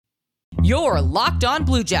You're Locked On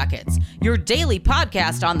Blue Jackets, your daily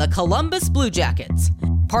podcast on the Columbus Blue Jackets.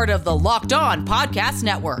 Part of the Locked On Podcast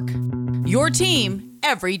Network. Your team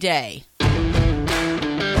every day.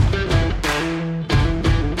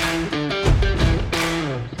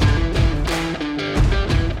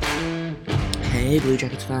 Hey Blue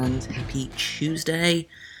Jackets fans, happy Tuesday.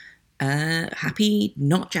 Happy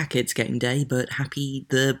not Jackets game day, but happy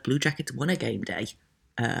the Blue Jackets won a game day.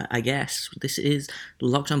 I guess. This is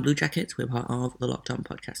Locked On Blue Jackets. We're part of the Locked On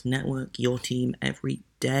Podcast Network, your team every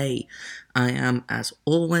day. I am, as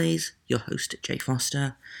always, your host, Jay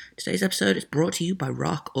Foster. Today's episode is brought to you by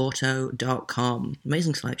RockAuto.com.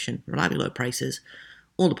 Amazing selection, reliably low prices,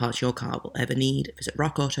 all the parts your car will ever need. Visit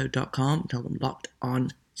RockAuto.com, tell them Locked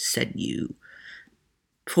On sent you.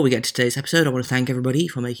 Before we get to today's episode, I want to thank everybody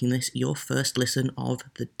for making this your first listen of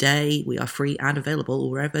the day. We are free and available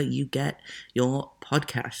wherever you get your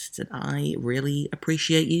podcasts, and I really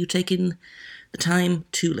appreciate you taking the time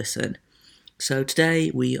to listen. So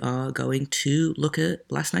today we are going to look at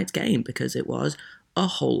last night's game because it was a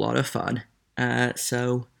whole lot of fun.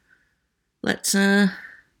 So let's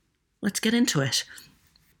get into it.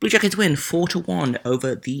 Blue Jackets win 4-1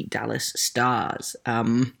 over the Dallas Stars.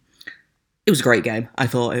 It was a great game. I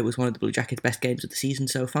thought it was one of the Blue Jackets' best games of the season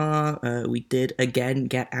so far. We did, again,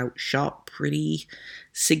 get outshot pretty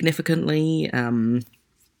significantly.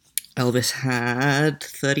 Elvis had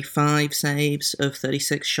 35 saves of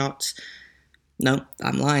 36 shots. No,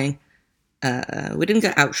 I'm lying. We didn't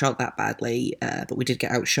get outshot that badly, but we did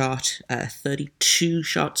get outshot. 32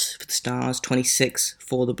 shots for the Stars, 26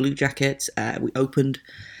 for the Blue Jackets. We opened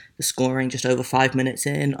the scoring just over 5 minutes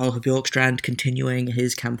in. Oliver Bjorkstrand continuing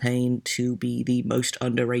his campaign to be the most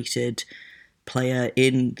underrated player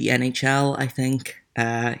in the NHL, I think.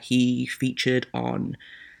 He featured on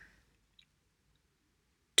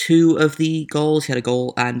 2 of the goals. He had a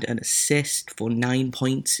goal and an assist for 9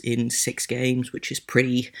 points in 6 games, which is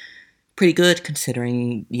pretty good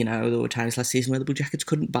considering, there were times last season where the Blue Jackets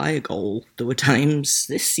couldn't buy a goal. There were times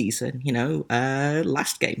this season,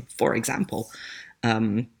 last game, for example.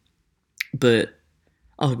 But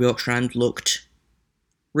Oliver Bjorkstrand looked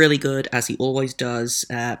really good, as he always does,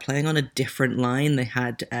 playing on a different line. They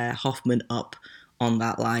had Hoffman up on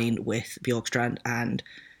that line with Bjorkstrand and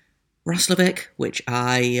Roslovic, which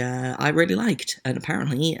I really liked. And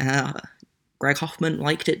apparently Greg Hoffman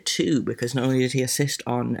liked it too, because not only did he assist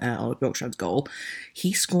on Oliver Bjorkstrand's goal,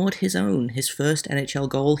 he scored his first NHL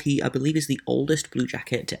goal. He, I believe, is the oldest Blue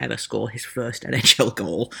Jacket to ever score his first NHL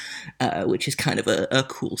goal, which is kind of a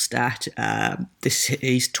cool stat.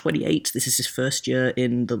 He's 28. This is his first year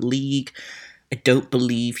in the league. I don't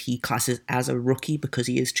believe he classes as a rookie because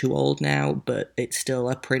he is too old now, but it's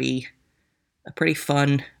still a pretty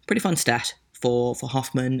fun stat for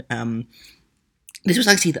Hoffman. This was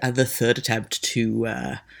actually the third attempt to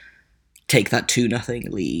take that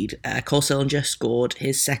 2-0 lead. Cole Sillinger scored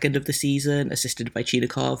his second of the season, assisted by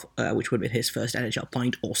Chinakhov, which would have been his first NHL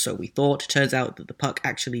point, or so we thought. Turns out that the puck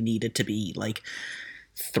actually needed to be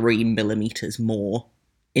 3 millimeters more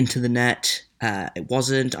into the net. It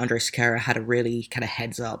wasn't. Andrej Sekera had a really kind of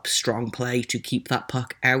heads-up, strong play to keep that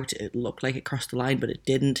puck out. It looked like it crossed the line, but it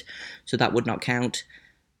didn't, so that would not count.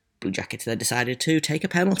 Blue Jackets then decided to take a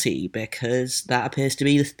penalty because that appears to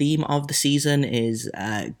be the theme of the season, is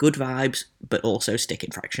good vibes, but also stick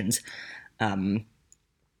infractions.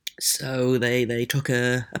 So they took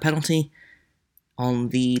a penalty on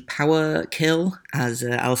the power kill, as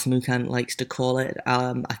Alison Lukan likes to call it.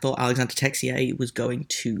 I thought Alexander Texier was going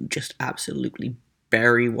to just absolutely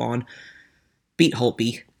bury one, beat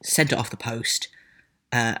Holtby, sent it off the post,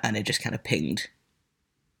 and it just kind of pinged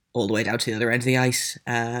all the way down to the other end of the ice.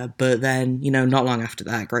 But then, not long after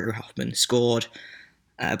that, Gregory Hoffman scored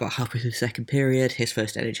about halfway through the second period, his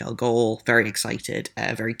first NHL goal. Very excited.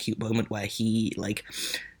 A very cute moment where he,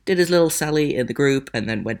 did his little sally in the group and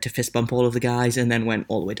then went to fist bump all of the guys and then went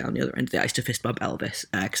all the way down the other end of the ice to fist bump Elvis,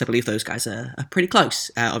 because I believe those guys are pretty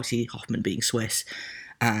close. Obviously, Hoffman being Swiss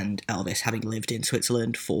and Elvis having lived in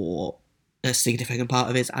Switzerland for a significant part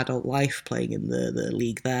of his adult life, playing in the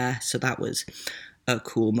league there. So that was a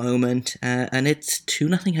cool moment, and it's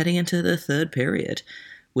 2-0 heading into the third period,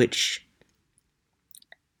 which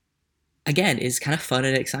again is kind of fun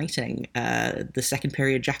and exciting. The second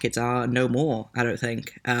period Jackets are no more, I don't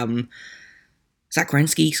think. Zach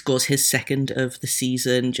Werenski scores his second of the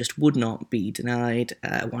season, just would not be denied.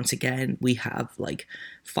 Once again, we have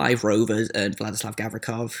 5 Rovers and Vladislav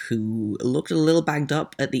Gavrikov, who looked a little banged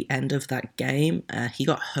up at the end of that game. He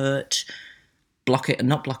got hurt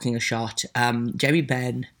not blocking a shot. Jamie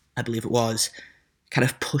Benn, I believe it was, kind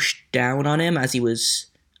of pushed down on him as he was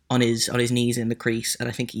on his knees in the crease, and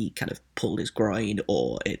I think he kind of pulled his groin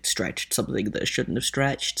or it stretched something that shouldn't have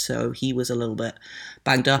stretched, so he was a little bit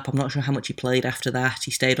banged up. I'm not sure how much he played after that.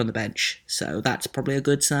 He stayed on the bench, so that's probably a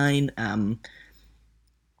good sign.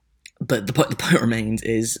 But the point remains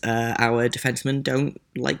is our defensemen don't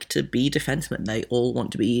like to be defensemen. They all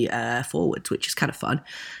want to be forwards, which is kind of fun.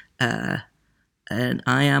 And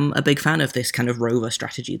I am a big fan of this kind of rover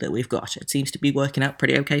strategy that we've got. It seems to be working out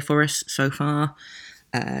pretty okay for us so far.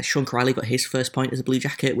 Sean Corrali got his first point as a Blue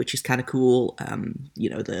Jacket, which is kind of cool.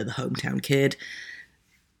 The hometown kid.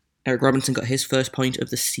 Eric Robinson got his first point of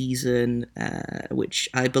the season, which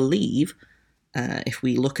I believe... if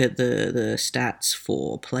we look at the stats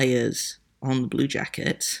for players on the Blue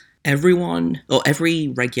Jackets, every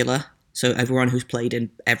regular, so everyone who's played in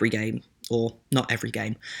every game, or not every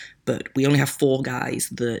game, but we only have 4 guys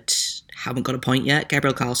that haven't got a point yet.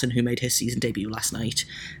 Gabriel Carlson, who made his season debut last night,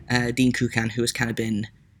 Dean Kukan, who has kind of been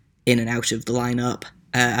in and out of the lineup,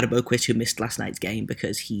 Adam Boquist, who missed last night's game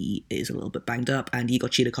because he is a little bit banged up, and Igor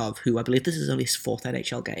Chidakov, who I believe this is only his 4th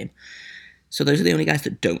NHL game. So those are the only guys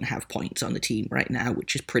that don't have points on the team right now,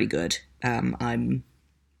 which is pretty good. I'm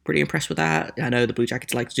pretty impressed with that. I know the Blue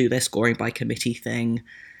Jackets like to do their scoring by committee thing,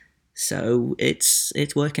 so it's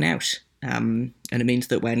working out. And it means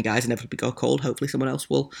that when guys inevitably go cold, hopefully someone else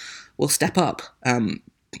will step up.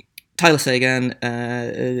 Tyler Seguin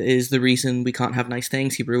is the reason we can't have nice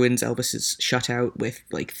things. He ruins Elvis's shutout with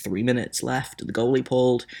 3 minutes left. The goalie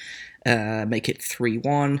pulled, make it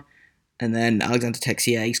 3-1. And then Alexander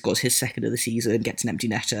Texier scores his second of the season, gets an empty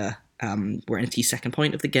netter. We're in the second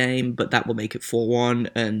point of the game, but that will make it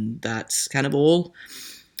 4-1, and that's kind of all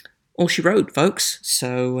she wrote, folks.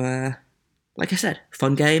 So, like I said,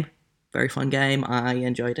 fun game, very fun game. I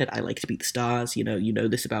enjoyed it. I like to beat the Stars. You know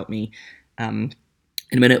this about me. In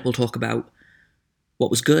a minute, we'll talk about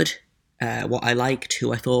what was good, what I liked,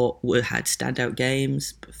 who I thought had standout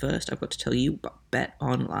games. But first, I've got to tell you about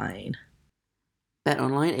BetOnline.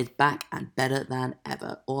 BetOnline is back and better than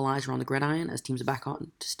ever. All eyes are on the gridiron as teams are back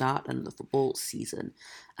on to start another football season.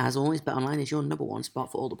 As always, BetOnline is your number one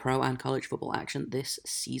spot for all the pro and college football action this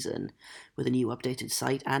season. With a new updated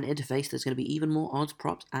site and interface, there's going to be even more odds,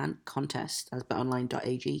 props, and contests as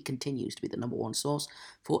betonline.ag continues to be the number one source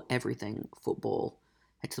for everything football.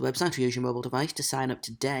 Head to the website or use your mobile device to sign up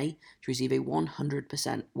today to receive a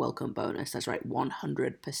 100% welcome bonus. That's right,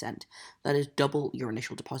 100%. That is double your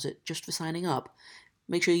initial deposit just for signing up.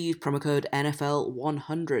 Make sure you use promo code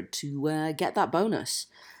NFL100 to get that bonus.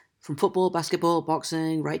 From football, basketball,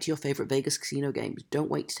 boxing, right to your favorite Vegas casino games,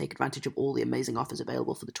 don't wait to take advantage of all the amazing offers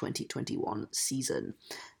available for the 2021 season.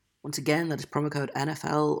 Once again, that is promo code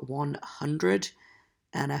NFL100.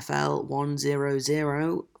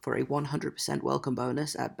 NFL100 for a 100% welcome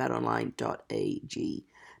bonus at betonline.ag.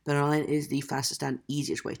 BetOnline is the fastest and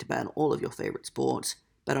easiest way to bet on all of your favorite sports.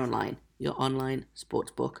 BetOnline, your online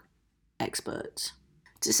sportsbook experts.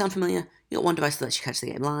 Does it sound familiar? You got one device that lets you catch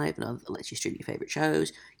the game live, another that lets you stream your favorite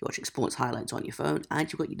shows, you're watching sports highlights on your phone,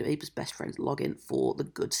 and you've got your neighbor's best friend's login for the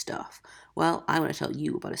good stuff. Well, I want to tell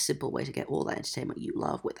you about a simple way to get all that entertainment you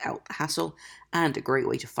love without the hassle, and a great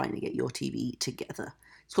way to finally get your TV together.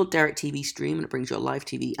 It's called DirecTV Stream, and it brings your live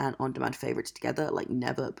TV and on-demand favorites together like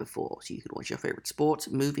never before, so you can watch your favorite sports,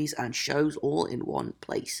 movies, and shows all in one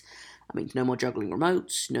place. That means no more juggling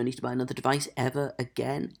remotes, no need to buy another device ever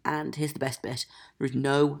again, and here's the best bit, there is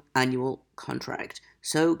no annual contract.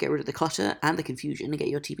 So get rid of the clutter and the confusion and get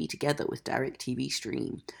your TV together with DirecTV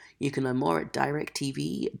Stream. You can learn more at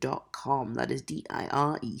directv.com, that is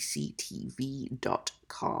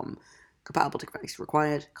DIRECTV.com. Compatible device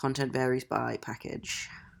required, content varies by package.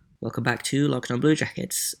 Welcome back to Locked On Blue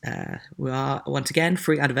Jackets. We are once again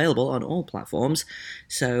free and available on all platforms,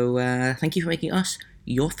 so thank you for making us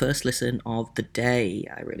your first listen of the day.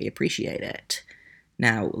 I really appreciate it.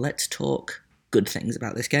 Now, let's talk good things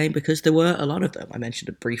about this game, because there were a lot of them. I mentioned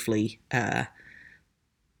it briefly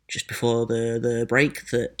just before the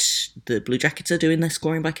break that the Blue Jackets are doing their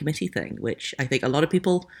scoring by committee thing, which I think a lot of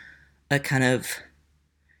people are kind of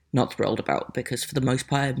not thrilled about, because for the most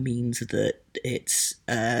part it means that it's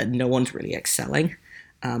no one's really excelling.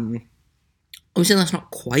 Obviously that's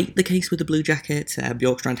not quite the case with the Blue Jackets.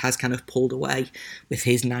 Bjorkstrand has kind of pulled away with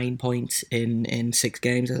his 9 points in 6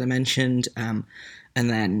 games, as I mentioned. And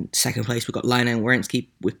then second place we've got Laine and Werenski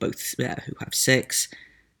with both who have 6.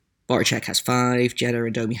 Voracek has 5, Jenna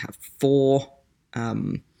and Domi have 4.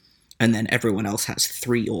 And then everyone else has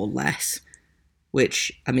 3 or less.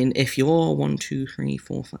 Which, I mean, if you're 1, 2, 3,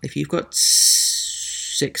 4, 5, if you've got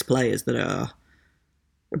 6 players that are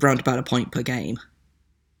around about a point per game,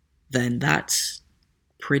 then that's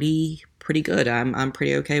pretty pretty good. I'm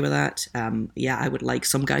pretty okay with that. Yeah, I would like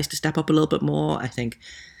some guys to step up a little bit more. I think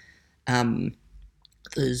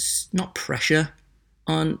there's not pressure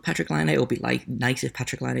on Patrick Laine. It would be nice if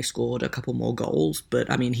Patrick Laine scored a couple more goals, but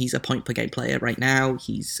I mean, he's a point per game player right now.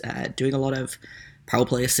 He's doing a lot of power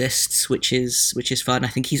play assists, which is fun. I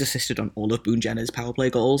think he's assisted on all of Boone Jenner's power play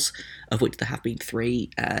goals, of which there have been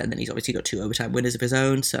 3, and then he's obviously got 2 overtime winners of his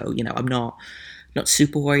own. So I'm not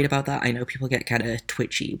super worried about that. I know people get kind of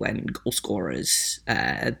twitchy when goal scorers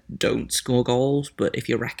don't score goals, but if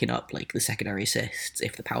you're racking up like the secondary assists,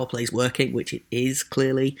 if the power play's working, which it is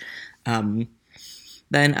clearly, then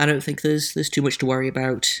I don't think there's too much to worry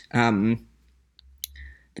about. The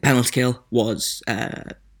penalty kill was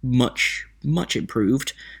much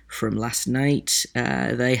improved from last night.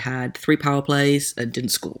 They had 3 power plays and didn't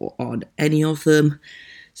score on any of them,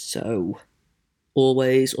 so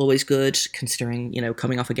always good, considering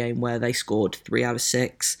coming off a game where they scored 3 out of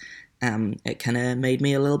 6. It kind of made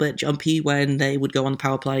me a little bit jumpy when they would go on the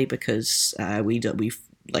power play, because we've,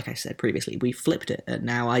 like I said previously, we flipped it, and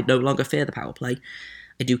now I no longer fear the power play.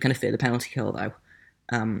 I do kind of fear the penalty kill though.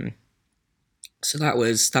 So that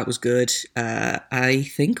was good. I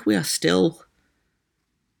think we are still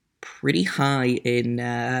pretty high in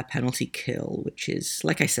penalty kill, which is,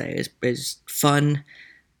 like I say, is fun.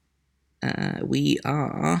 We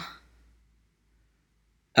are...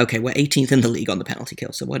 Okay, we're 18th in the league on the penalty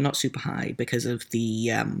kill, so we're not super high because of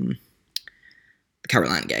the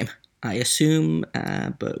Carolina game, I assume,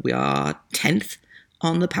 but we are 10th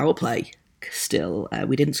on the power play still.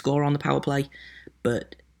 We didn't score on the power play,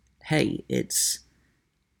 but hey, it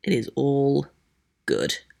is all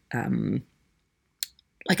good.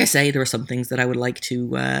 Like I say, there are some things that I would like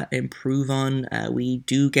to improve on. We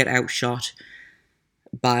do get outshot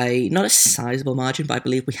by not a sizable margin, but I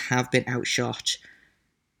believe we have been outshot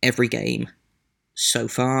every game so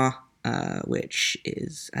far, which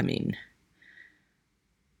is, I mean,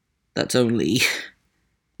 that's only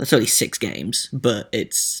 6 games, but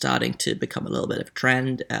it's starting to become a little bit of a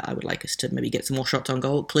trend. I would like us to maybe get some more shots on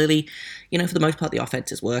goal. Clearly, for the most part, the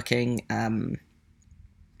offense is working.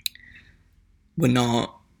 We're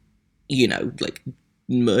not, like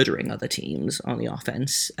murdering other teams on the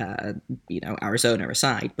offense, Arizona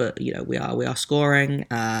aside, but, we are scoring,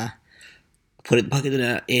 putting the puck in the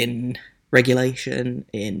net in regulation,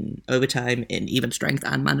 in overtime, in even strength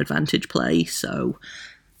and man advantage play. So,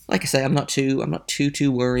 like I say, I'm not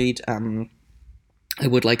too worried. I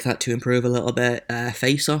would like that to improve a little bit.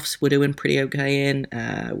 Face-offs we're doing pretty okay in.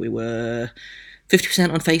 We were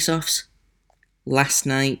 50% on face-offs last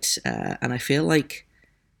night, and I feel like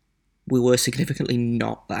we were significantly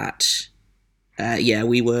not that.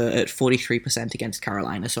 We were at 43% against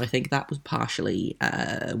Carolina, so I think that was partially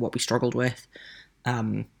what we struggled with.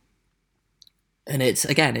 And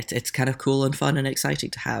it's kind of cool and fun and exciting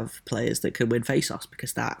to have players that can win face-offs,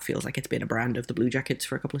 because that feels like it's been a brand of the Blue Jackets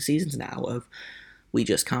for a couple of seasons now, of we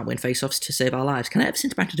just can't win face-offs to save our lives. Kind of ever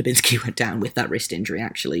since Brandon Dubinsky went down with that wrist injury,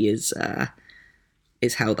 actually, is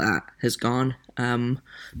how that has gone.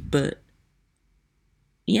 But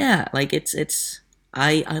yeah, like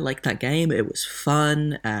I liked that game. It was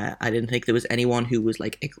fun. I didn't think there was anyone who was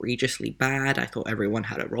like egregiously bad. I thought everyone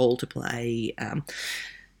had a role to play.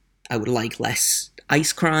 I would like less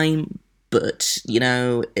ice crime, but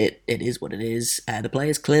it is what it is. The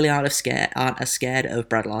players clearly aren't as scared of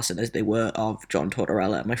Brad Larson as they were of John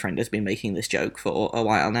Tortorella. My friend has been making this joke for a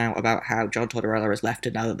while now about how John Tortorella has left,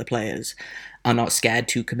 and now that the players are not scared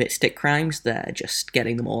to commit stick crimes, they're just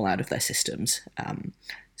getting them all out of their systems.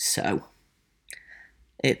 So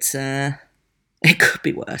it's it could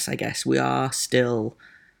be worse, I guess. We are still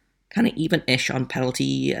kind of even-ish on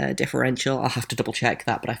penalty differential. I'll have to double-check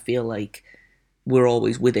that, but I feel like we're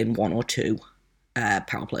always within 1 or 2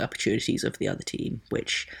 power play opportunities of the other team,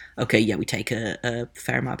 which, okay, yeah, we take a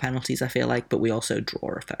fair amount of penalties, I feel like, but we also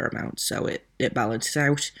draw a fair amount, so it balances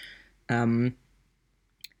out. In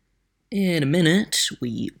a minute,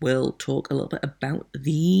 we will talk a little bit about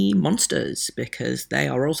the Monsters, because they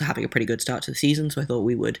are also having a pretty good start to the season, so I thought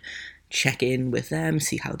we would check in with them,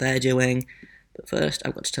 see how they're doing. But first,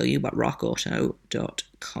 I've got to tell you about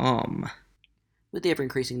rockauto.com. With the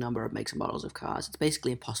ever-increasing number of makes and models of cars, it's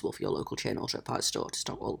basically impossible for your local chain auto parts store to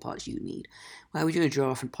stock all the parts you need. Why would you endure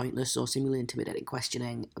often pointless or seemingly intimidating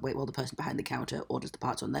questioning, wait while the person behind the counter orders the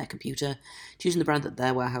parts on their computer? Choosing the brand that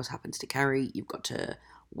their warehouse happens to carry, you've got to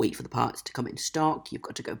wait for the parts to come in stock, you've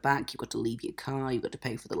got to go back, you've got to leave your car, you've got to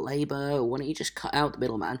pay for the labour. Why don't you just cut out the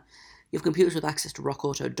middleman? You have computers with access to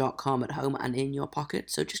rockauto.com at home and in your pocket,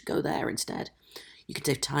 so just go there instead. You can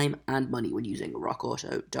save time and money when using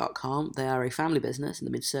rockauto.com. They are a family business and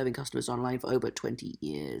they've been serving customers online for over 20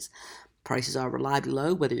 years. Prices are reliably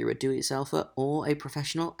low, whether you're a do-it-yourselfer or a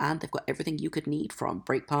professional, and they've got everything you could need, from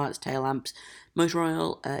brake parts, tail lamps, motor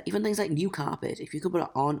oil, even things like new carpet. If you could put it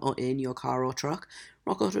on or in your car or truck,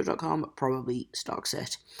 rockauto.com probably stocks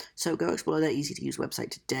it. So go explore their easy-to-use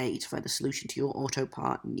website today to find the solution to your auto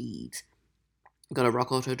part needs. Go to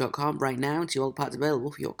rockauto.com right now and see all the parts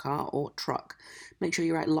available for your car or truck. Make sure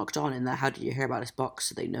you write Locked On in the How Did You Hear About Us box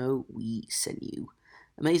so they know we sent you.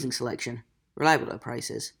 Amazing selection, reliable low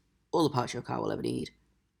prices, all the parts your car will ever need.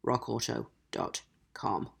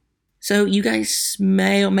 rockauto.com. So you guys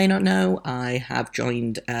may or may not know, I have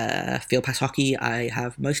joined Field Pass Hockey. I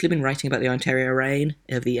have mostly been writing about the Ontario Reign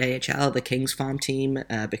of the AHL, the Kings Farm team,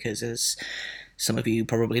 because as some of you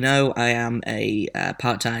probably know, I am a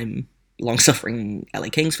part-time, long-suffering LA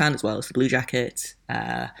Kings fan as well as the Blue Jackets.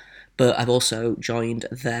 But I've also joined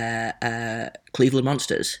their Cleveland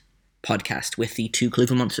Monsters podcast with the two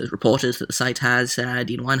Cleveland Monsters reporters that the site has,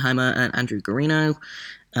 Dean Weinheimer and Andrew Garino.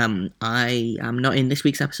 I am not in this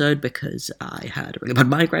week's episode because I had a really bad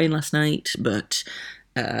migraine last night, but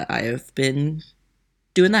I have been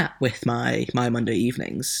doing that with my Monday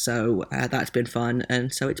evenings, so that's been fun,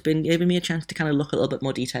 and so it's been giving me a chance to kind of look a little bit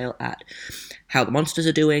more detail at how the Monsters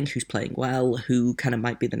are doing, who's playing well, who kind of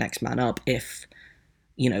might be the next man up if,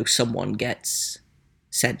 someone gets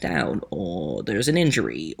sent down, or there's an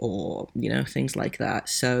injury, or, things like that.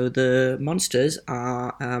 So the Monsters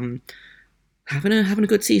are having a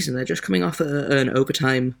good season. They're just coming off an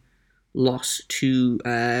overtime loss to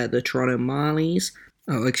the Toronto Marlies.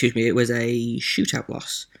 Oh, excuse me, it was a shootout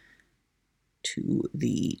loss to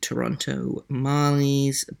the Toronto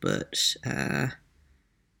Marlies, but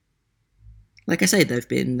like I say, they've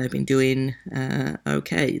been doing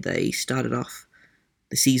okay. They started off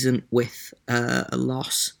the season with a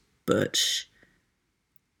loss, but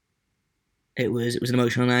it was an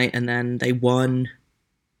emotional night, and then they won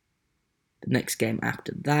the next game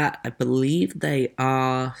after that. I believe they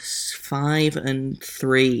are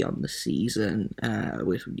 5-3 on the season,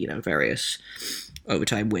 with various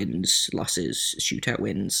overtime wins, losses, shootout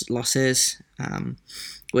wins, losses,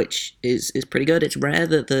 which is pretty good. It's rare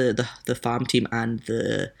that the farm team and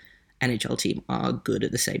the NHL team are good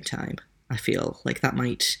at the same time. I feel like that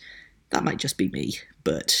might just be me,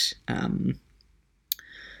 but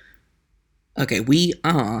okay, we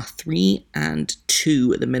are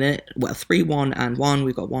 3-2 at the minute. Well, 3-1-1.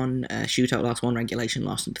 We've got one shootout loss, one regulation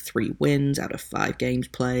loss, and 3 wins out of 5 games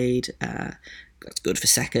played. That's good for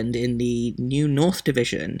second in the new North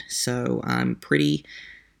Division, so I'm pretty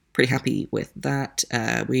happy with that.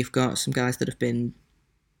 We've got some guys that have been,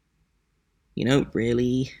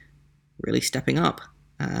 really stepping up.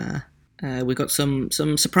 We've got some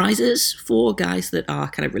surprises for guys that are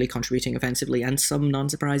kind of really contributing offensively, and some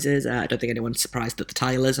non-surprises. I don't think anyone's surprised that the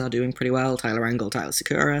Tylers are doing pretty well. Tyler Angle, Tyler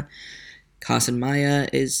Sakura. Carson Meyer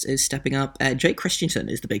is stepping up. Jake Christensen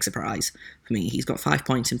is the big surprise for me. He's got 5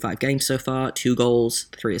 points in 5 games so far, 2 goals,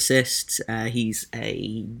 3 assists. He's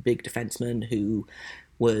a big defenseman who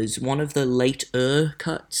was one of the later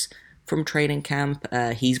cuts from training camp.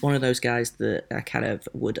 He's one of those guys that I kind of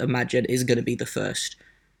would imagine is going to be the first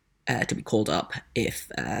to be called up if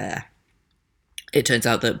it turns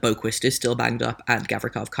out that Boquist is still banged up and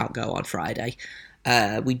Gavrikov can't go on Friday.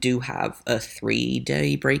 We do have a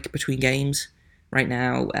 3-day break between games right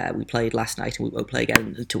now. We played last night and we won't play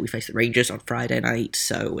again until we face the Rangers on Friday night,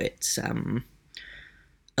 so it's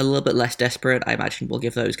a little bit less desperate. I imagine we'll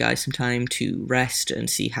give those guys some time to rest and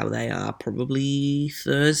see how they are probably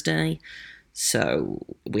Thursday. So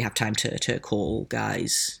we have time to call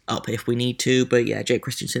guys up if we need to. But yeah, Jake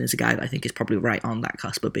Christensen is a guy that I think is probably right on that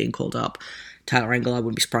cusp of being called up. Tyler Angle, I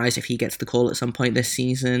wouldn't be surprised if he gets the call at some point this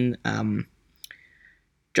season.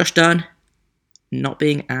 Josh Dunn, not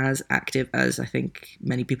being as active as I think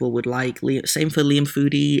many people would like. Same for Liam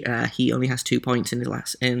Foodie. He only has 2 points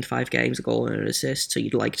in 5 games, a goal and an assist. So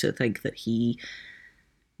you'd like to think that he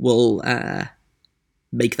will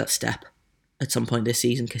make that step at some point this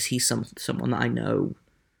season, because he's someone that I know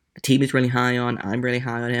the team is really high on. I'm really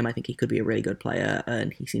high on him. I think he could be a really good player,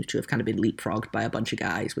 and he seems to have kind of been leapfrogged by a bunch of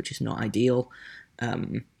guys, which is not ideal.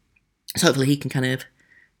 So hopefully he can kind of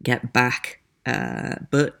get back.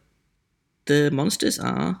 But the Monsters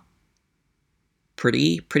are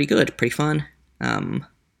pretty good, pretty fun. Like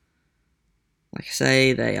I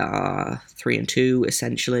say, they are 3-2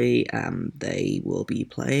 essentially. They will be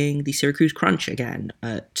playing the Syracuse Crunch again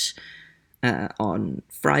on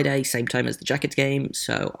Friday, same time as the Jackets game,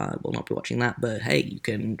 so I will not be watching that, but hey, you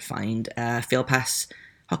can find Field Pass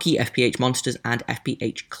Hockey, FPH Monsters, and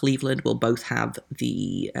FPH Cleveland will both have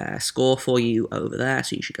the score for you over there,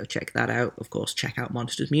 so you should go check that out. Of course, check out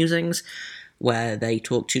Monsters Musings where they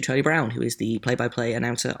talk to Tony Brown, who is the play-by-play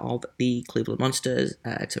announcer of the Cleveland Monsters.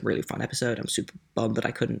 It's a really fun episode. I'm super bummed that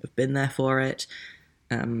I couldn't have been there for it.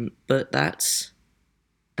 But that's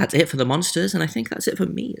it for the Monsters, and I think that's it for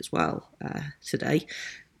me as well today.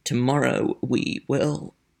 Tomorrow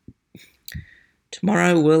we'll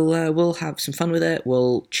have some fun with it.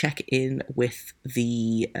 We'll check in with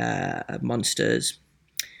the Monsters.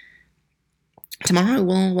 Tomorrow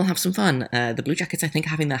we'll have some fun. The Blue Jackets, I think, are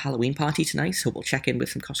having their Halloween party tonight, so we'll check in with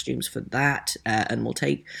some costumes for that, and we'll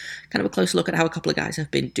take kind of a close look at how a couple of guys have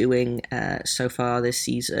been doing so far this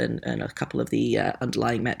season, and a couple of the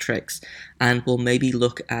underlying metrics, and we'll maybe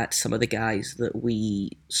look at some of the guys that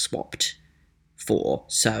we swapped for.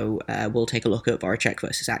 So we'll take a look at Voracek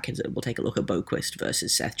versus Atkinson, we'll take a look at Boquist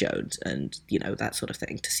versus Seth Jones, and that sort of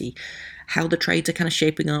thing, to see how the trades are kind of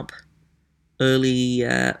shaping up early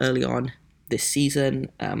on this season,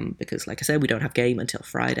 because like I said, we don't have game until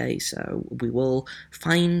Friday, so we will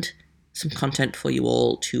find some content for you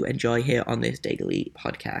all to enjoy here on this daily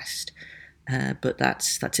podcast. But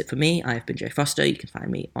that's it for me. I've been Jay Foster. You can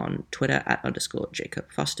find me on Twitter at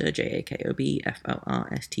 _Jacob Foster,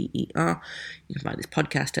 JAKOBFORSTER. You can find this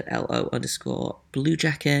podcast at LO_Blue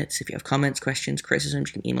Jackets. If you have comments, questions, criticisms,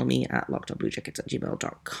 you can email me at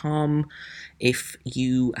lockedonbluejackets@gmail.com. If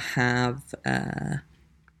you have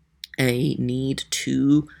a need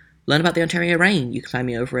to learn about the Ontario Reign, you can find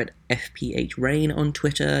me over at FPH Reign on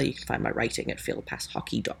Twitter. You can find my writing at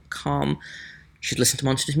fieldpasshockey.com. You should listen to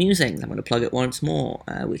Monsters Musings. I'm going to plug it once more,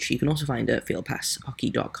 which you can also find at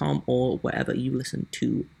fieldpasshockey.com or wherever you listen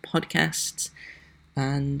to podcasts.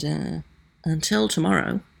 And until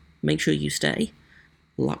tomorrow, make sure you stay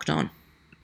locked on.